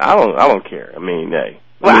embrace it. I don't care. I mean, hey.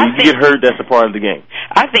 When you get hurt, that's a part of the game.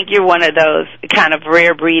 I think you're one of those kind of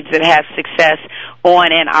rare breeds that have success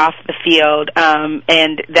on and off the field,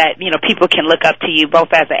 and that, people can look up to you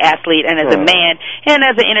both as an athlete and as a man and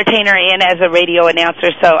as an entertainer and as a radio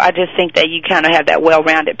announcer. So I just think that you kind of have that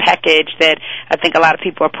well-rounded package that I think a lot of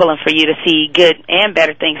people are pulling for you to see good and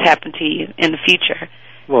better things happen to you in the future.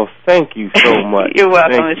 Well, thank you so much. You're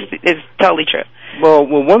welcome. It's totally true. Well,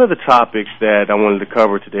 one of the topics that I wanted to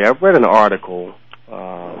cover today, I read an article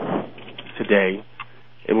today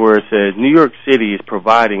where it says New York City is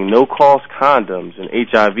providing no-cost condoms and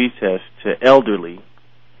HIV tests to elderly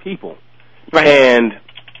people. Right. And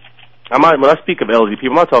when I speak of elderly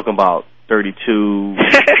people, I'm not talking about 32,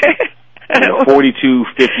 42,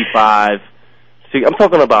 55. See, I'm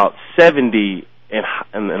talking about 70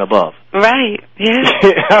 and above. Right, yeah.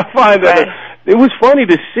 I find that it was funny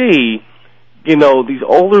to see, these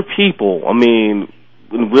older people, I mean,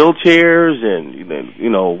 in wheelchairs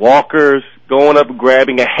and, walkers going up and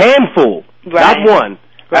grabbing a handful, not one,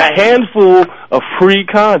 a handful of free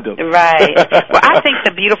condoms. Right. Well, I think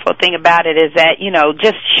the beautiful thing about it is that,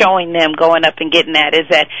 just showing them going up and getting that is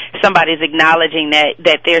that somebody's acknowledging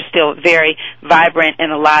that they're still very vibrant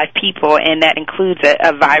and alive people, and that includes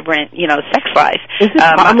a vibrant, sex life. Is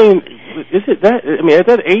it, at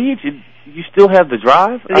that age, you still have the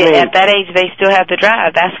drive? I mean, at that age, they still have the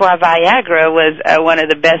drive. That's why Viagra was one of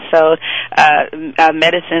the best sold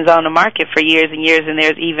medicines on the market for years and years. And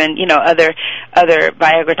there's even, other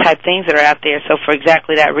Viagra type things that are out there. So for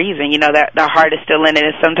exactly that reason, that the heart is still in it,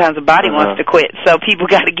 and sometimes the body wants to quit. So people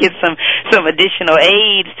got to get some additional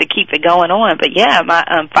aids to keep it going on. But yeah, my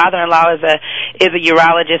father-in-law is a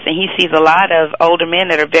urologist, and he sees a lot of older men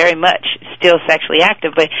that are very much still sexually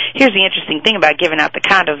active. But here's the interesting thing about giving out the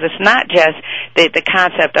condoms. It's not just the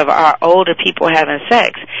concept of our older people having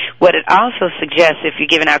sex. What it also suggests, if you're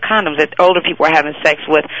giving out condoms, that older people are having sex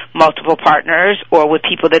with multiple partners or with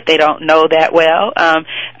people that they don't know that well.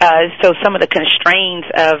 So some of the constraints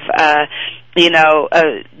of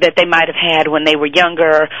that they might have had when they were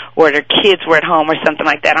younger or their kids were at home or something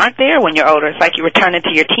like that aren't there when you're older. It's like you return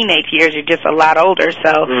into your teenage years. You're just a lot older.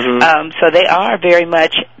 So so they are very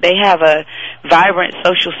much, they have a vibrant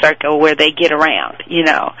social circle where they get around,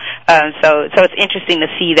 So it's interesting to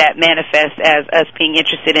see that manifest as us being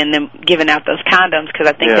interested in them giving out those condoms, because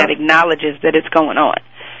I think that acknowledges that it's going on.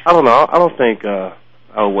 I don't know. I don't think I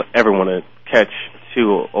would ever want to catch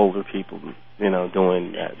two older people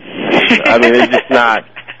doing that. I mean, it's just not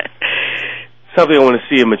something I want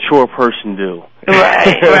to see a mature person do.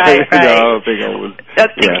 Right. I don't think I would.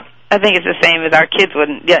 I think it's the same as our kids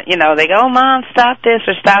wouldn't, they go, oh, Mom, stop this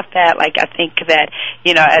or stop that. Like, I think that,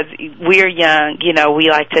 as we're young, we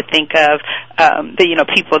like to think of, the,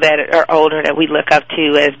 people that are older that we look up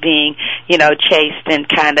to as being, chaste and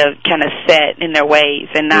kind of set in their ways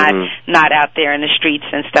and not out there in the streets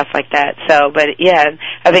and stuff like that. So, but yeah,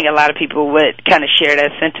 I think a lot of people would kind of share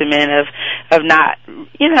that sentiment of not,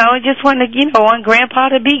 just wanting to, want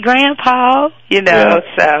grandpa to be grandpa,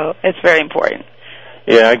 so it's very important.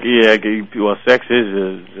 Yeah, well, sex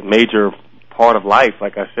is a major part of life,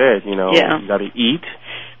 like I said, You got to eat,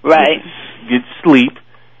 right? Get sleep,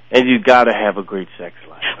 and you got to have a great sex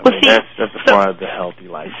life. That's a part of the healthy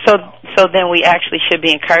life. So then we actually should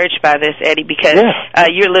be encouraged by this, Eddie, because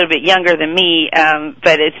you're a little bit younger than me,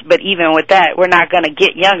 but even with that, we're not going to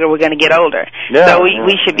get younger, we're going to get older. So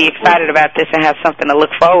we should be excited about this and have something to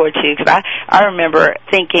look forward to, because I remember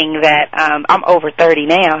thinking that I'm over 30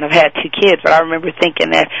 now and I've had 2 kids, but I remember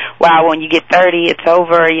thinking that, wow, when you get 30, it's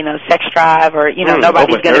over, sex drive, or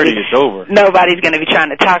nobody's going to be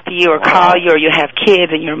trying to talk to you or call you, or you have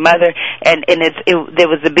kids and your mother, and there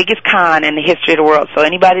was the biggest con in the history of the world. So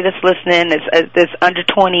anybody that's listening that's under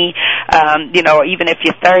 20, or even if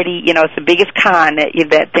you're 30, it's the biggest con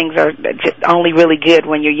that things are just only really good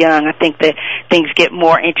when you're young. I think that things get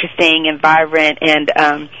more interesting and vibrant and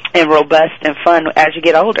robust and fun as you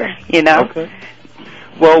get older, Okay.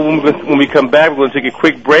 Well, when we come back, we're going to take a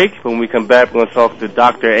quick break. When we come back, we're going to talk to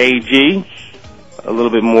Dr. Agee a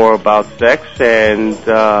little bit more about sex and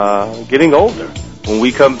getting older. When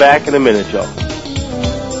we come back in a minute, y'all.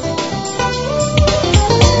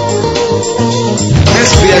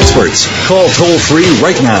 Ask the experts. Call toll-free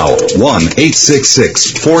right now,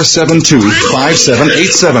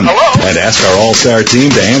 1-866-472-5787. And ask our All-Star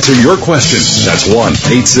team to answer your question. That's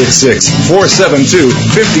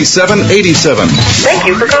 1-866-472-5787. Thank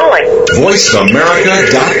you for calling.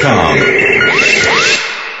 VoiceAmerica.com.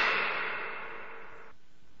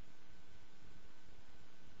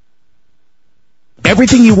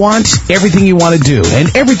 Everything you want to do,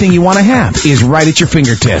 and everything you want to have is right at your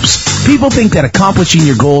fingertips. People think that accomplishing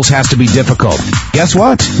your goals has to be difficult. Guess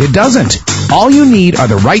what? It doesn't. All you need are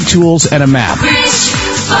the right tools and a map.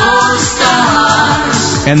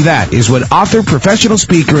 And that is what author, professional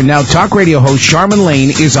speaker, and now talk radio host Charmin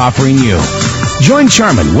Lane is offering you. Join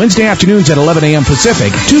Charmin Wednesday afternoons at 11 a.m.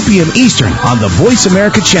 Pacific, 2 p.m. Eastern on the Voice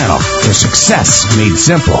America channel, for Success Made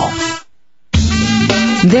Simple.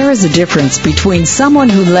 There is a difference between someone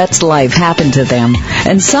who lets life happen to them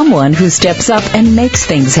and someone who steps up and makes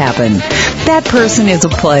things happen. That person is a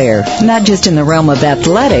player, not just in the realm of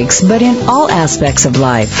athletics, but in all aspects of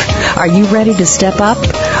life. Are you ready to step up?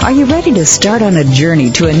 Are you ready to start on a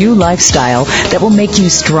journey to a new lifestyle that will make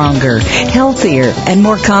you stronger, healthier, and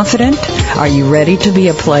more confident? Are you ready to be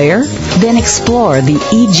a player? Then explore the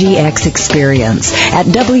EGX experience at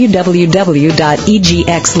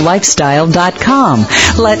www.egxlifestyle.com.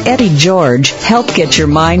 Let Eddie George help get your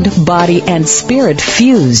mind, body, and spirit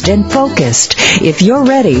fused and focused. If you're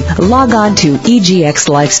ready, log on to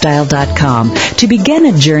egxlifestyle.com to begin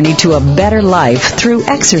a journey to a better life through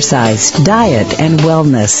exercise, diet, and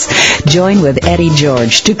wellness. Join with Eddie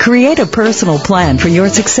George to create a personal plan for your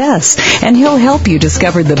success, and he'll help you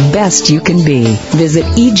discover the best you can be. Visit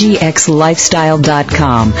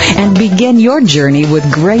egxlifestyle.com and begin your journey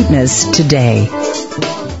with greatness today.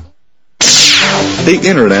 the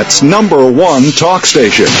Internet's #1 talk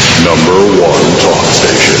station. #1 talk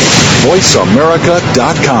station.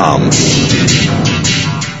 VoiceAmerica.com.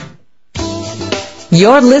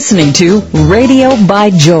 You're listening to Radio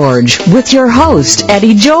by George with your host,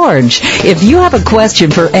 Eddie George. If you have a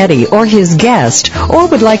question for Eddie or his guest, or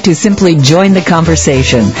would like to simply join the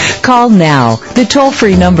conversation, call now. The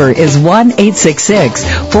toll-free number is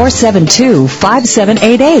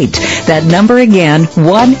 1-866-472-5788. That number again,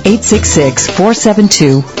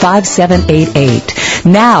 1-866-472-5788.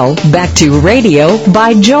 Now, back to Radio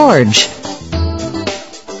by George.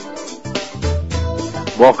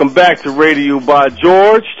 Welcome back to Radio by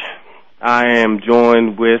George. I am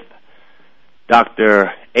joined with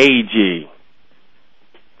Dr. Agee,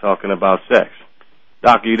 talking about sex.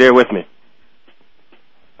 Doc, are you there with me?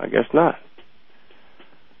 I guess not.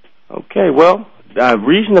 Okay, well,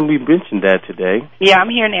 reason that we mentioned that today. Yeah,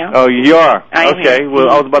 I'm here now. Oh, you are? I am okay, here. Well,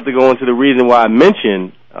 I was about to go into the reason why I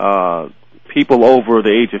mentioned people over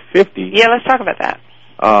the age of 50. Yeah, let's talk about that.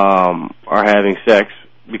 Are having sex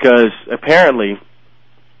because apparently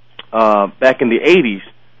back in the 80s,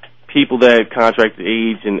 people that contracted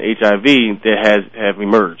AIDS and HIV that have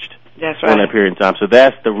emerged. That's right. In that period of time. So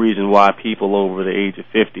that's the reason why people over the age of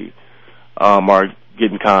 50 are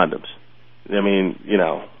getting condoms. I mean, you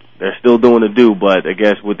know, they're still doing the do, but I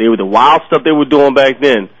guess the wild stuff they were doing back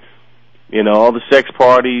then, you know, all the sex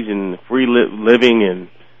parties and free living and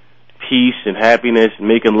peace and happiness and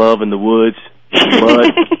making love in the woods,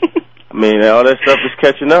 mud. I mean, all that stuff is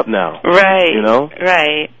catching up now. Right. You know?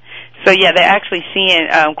 Right. So, yeah, they're actually seeing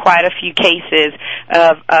quite a few cases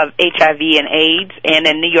of HIV and AIDS. And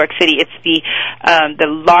in New York City, it's the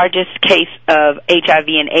largest case of HIV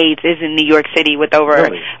and AIDS is in New York City with over,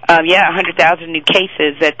 100,000 new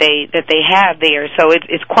cases that they have there. So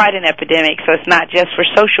it's quite an epidemic. So it's not just for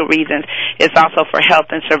social reasons. It's also for health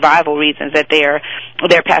and survival reasons that they're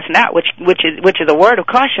passing out, which is a word of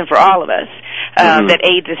caution for all of us, that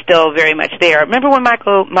AIDS is still very much there. Remember when Magic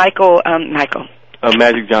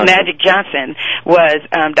Johnson was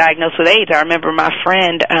diagnosed with AIDS. I remember my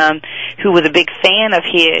friend who was a big fan of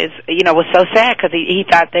his, you know, was so sad because he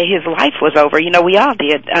thought that his life was over. You know, we all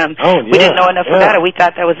did. We didn't know enough about it. We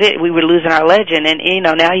thought that was it. We were losing our legend. And, you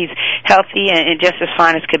know, now he's healthy and just as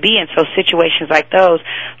fine as could be. And so situations like those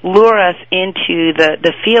lure us into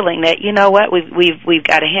the feeling that, you know what, we've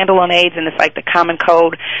got a handle on AIDS and it's like the common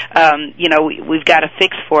cold. You know, we've got a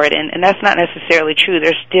fix for it. And that's not necessarily true.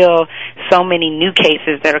 There's still so many new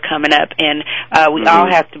cases that are coming up, and we all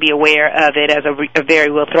have to be aware of it as a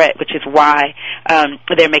very real threat, which is why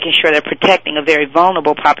they're making sure they're protecting a very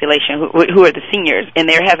vulnerable population who are the seniors, and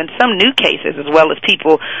they're having some new cases as well as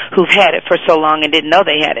people who've had it for so long and didn't know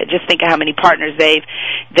they had it. Just think of how many partners they've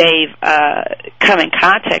come in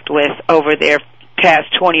contact with over their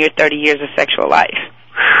past 20 or 30 years of sexual life.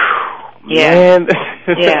 Yeah. Man,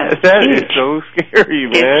 that huge. Is so scary,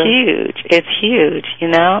 man. It's huge, you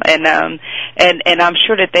know, and I'm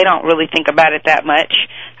sure that they don't really think about it that much,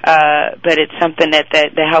 but it's something that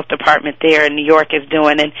the health department there in New York is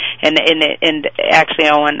doing, and actually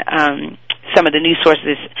on some of the news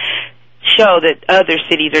sources show that other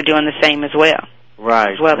cities are doing the same as well.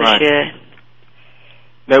 Right. As well as should.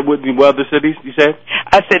 That would be other cities, you said?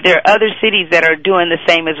 I said there are other cities that are doing the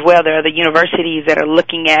same as well. There are the universities that are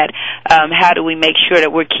looking at how do we make sure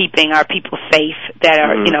that we're keeping our people safe that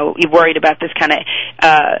are, you know, worried about this kind of,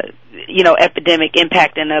 you know, epidemic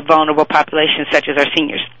impacting a vulnerable population such as our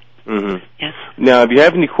seniors. Mm-hmm. Yeah. Now, if you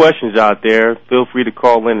have any questions out there, feel free to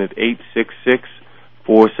call in at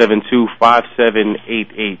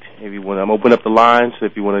 866-472-5788. If you want to open up the lines, so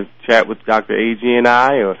if you want to chat with Dr. Agee and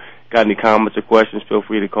I, or got any comments or questions, feel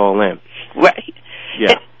free to call in. Right.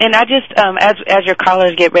 Yeah. And I just, as your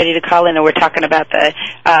callers get ready to call in, and we're talking about the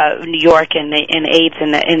New York and the AIDS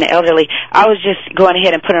and the elderly, I was just going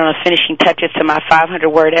ahead and putting on finishing touches to my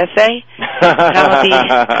 500-word essay. And I'm going to be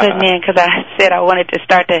putting in because I said I wanted to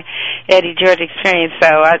start the Eddie George experience, so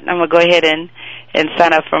I'm going to go ahead and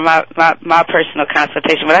sign up for my personal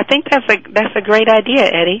consultation. But I think that's a great idea,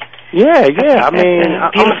 Eddie. Yeah. I mean,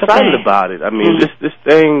 I'm excited about it. I mean, this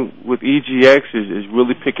thing with EGX is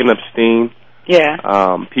really picking up steam. Yeah.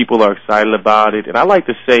 People are excited about it, and I like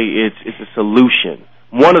to say it's a solution,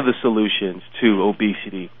 one of the solutions to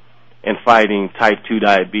obesity and fighting type 2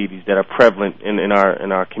 diabetes that are prevalent in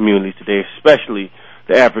our communities today, especially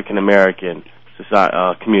the African American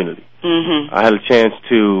community. Mm-hmm. I had a chance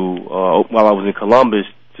to, while I was in Columbus,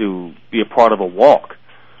 to be a part of a walk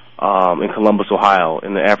in Columbus, Ohio,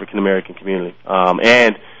 in the African American community,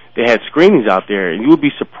 and they had screenings out there, and you would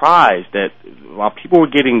be surprised that while people were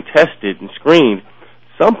getting tested and screened,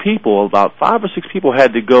 some people, about 5 or 6 people,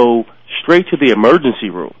 had to go straight to the emergency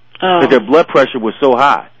room because their blood pressure was so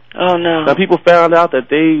high. Oh no! Some people found out that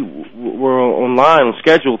they were on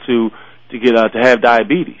schedule to have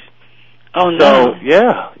diabetes. Oh no! So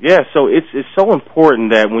yeah. So it's so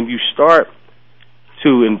important that when you start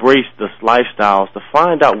to embrace this lifestyles, to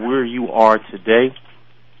find out where you are today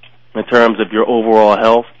in terms of your overall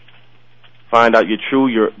health, find out your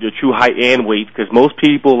true height and weight, because most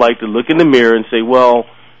people like to look in the mirror and say, well,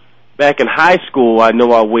 back in high school, I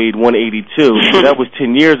know I weighed 182. So that was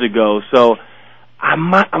 10 years ago. So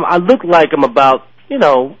I look like I'm about 10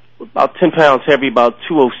 pounds heavy, about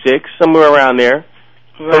 206, somewhere around there.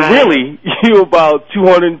 Right. But really, you're about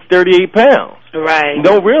 238 pounds. Right. You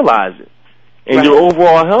don't realize it. And your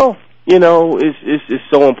overall health, is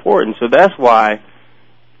so important. So that's why,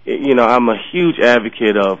 I'm a huge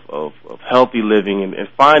advocate of healthy living and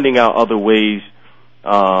finding out other ways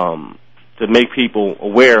to make people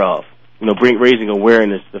aware of, raising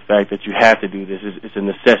awareness to the fact that you have to do this. It's a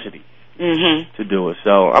necessity to do it.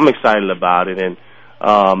 So I'm excited about it. And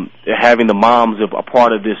having the moms a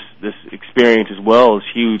part of this experience as well is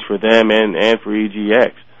huge for them and for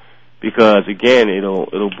EGX. Because, again,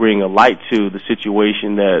 it'll bring a light to the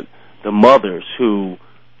situation that the mothers who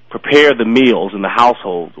prepare the meals in the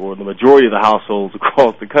households, or the majority of the households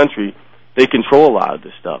across the country, they control a lot of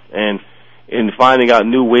this stuff. And in finding out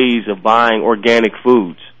new ways of buying organic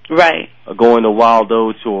foods. Right. Going to Wild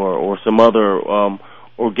Oats or some other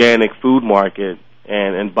organic food market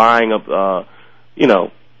and buying up,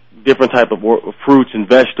 different type of fruits and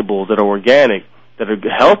vegetables that are organic, that are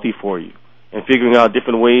healthy for you. And figuring out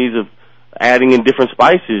different ways of adding in different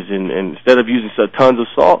spices, and instead of using tons of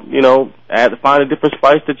salt, find a different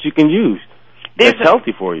spice that you can use. That's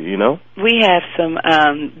healthy for you, We have some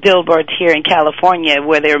billboards here in California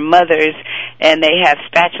where they're mothers and they have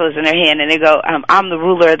spatulas in their hand and they go, I'm the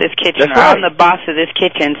ruler of this kitchen. That's or right. I'm the boss of this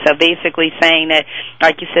kitchen. So basically saying that,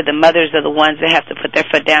 like you said, the mothers are the ones that have to put their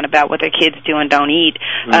foot down about what their kids do and don't eat.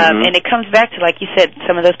 And it comes back to, like you said,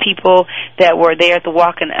 some of those people that were there at the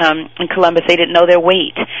walk in Columbus, they didn't know their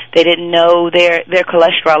weight. They didn't know their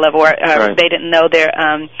cholesterol level, or right. They didn't know their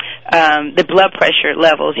the blood pressure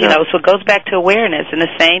levels, Yeah. So it goes back to awareness. And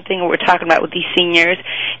the same thing we're talking about with these seniors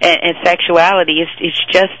and sexuality. It's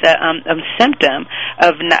just a symptom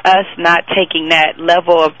of us not taking that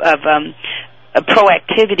level of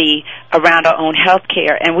proactivity around our own health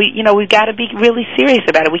care. And we've got to be really serious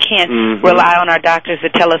about it. We can't rely on our doctors to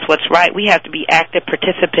tell us what's right. We have to be active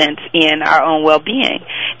participants in our own well-being.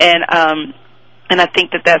 And I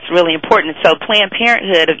think that that's really important. So Planned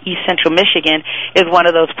Parenthood of East Central Michigan is one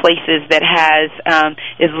of those places that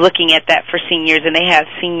is looking at that for seniors, and they have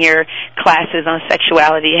senior classes on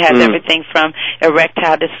sexuality. It has everything from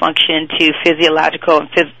erectile dysfunction to physiological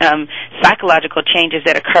and psychological changes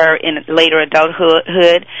that occur in later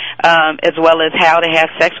adulthood, as well as how to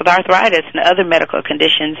have sex with arthritis and other medical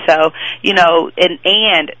conditions. So,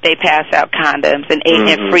 and they pass out condoms and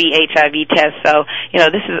free HIV tests. So,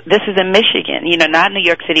 this is in Michigan. Not in New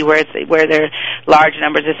York City where there are large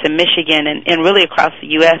numbers. It's in Michigan and really across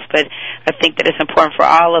the U.S. But I think that it's important for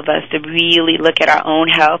all of us to really look at our own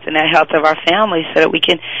health and the health of our families so that we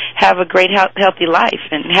can have a great, healthy life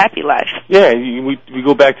and happy life. Yeah, we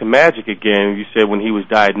go back to Magic again. You said when he was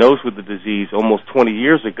diagnosed with the disease almost 20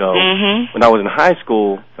 years ago, when I was in high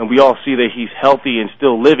school, and we all see that he's healthy and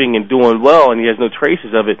still living and doing well and he has no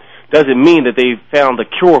traces of it, doesn't mean that they've found a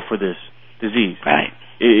cure for this disease. Right.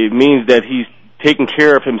 It means that he's taking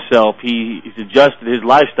care of himself. He's adjusted his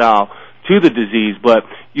lifestyle to the disease, but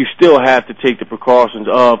you still have to take the precautions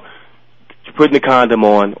of putting the condom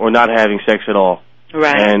on or not having sex at all.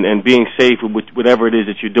 Right. And being safe with whatever it is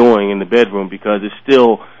that you're doing in the bedroom, because it's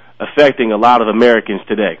still affecting a lot of Americans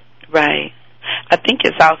today. Right. I think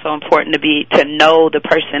it's also important to know the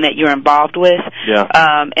person that you're involved with,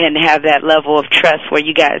 and have that level of trust where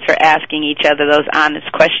you guys are asking each other those honest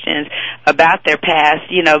questions about their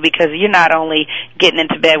past, because you're not only getting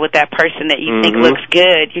into bed with that person that you think looks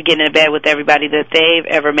good, you're getting into bed with everybody that they've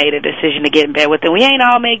ever made a decision to get in bed with. And we ain't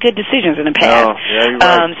all made good decisions in the past. No, yeah, you're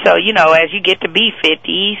right. So, as you get to be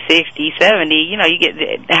 50, 60, 70, you get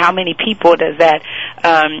how many people does that,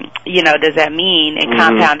 does that mean, and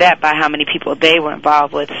compound that by how many people they were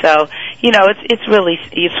involved with. So, it's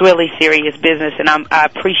really serious business, and I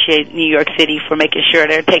appreciate New York City for making sure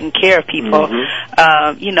they're taking care of people,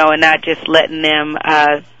 and not just letting them,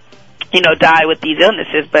 die with these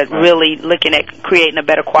illnesses, but really looking at creating a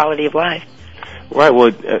better quality of life. Right.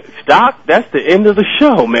 Well, Doc, that's the end of the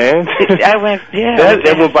show, man. That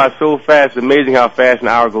went by so fast. It's amazing how fast an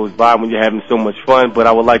hour goes by when you're having so much fun. But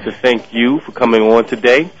I would like to thank you for coming on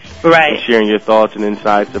today. Right. And sharing your thoughts and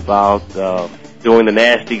insights about doing the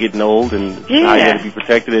nasty getting old and how you got to be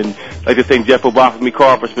protected. And I'd like to thank Jeff Obafemi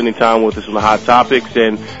Carr for spending time with us on the Hot Topics.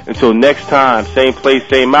 And until next time, same place,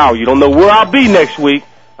 same hour. You don't know where I'll be next week.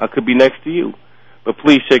 I could be next to you. But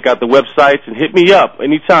please check out the websites and hit me up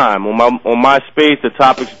anytime on MySpace, the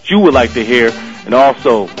topics that you would like to hear. And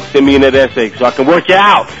also, send me in that essay so I can work you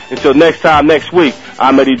out. Until next time, next week,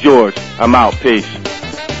 I'm Eddie George. I'm out. Peace.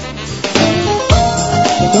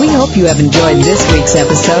 We hope you have enjoyed this week's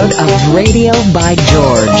episode of Radio by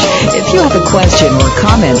George. If you have a question or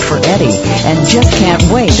comment for Eddie and just can't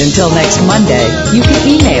wait until next Monday, you can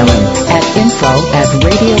email him at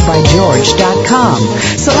info@radiobygeorge.com.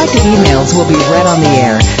 Selected emails will be read on the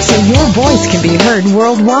air so your voice can be heard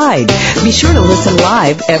worldwide. Be sure to listen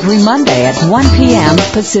live every Monday at 1 p.m.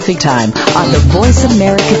 Pacific Time on the Voice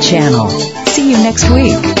America channel. See you next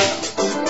week.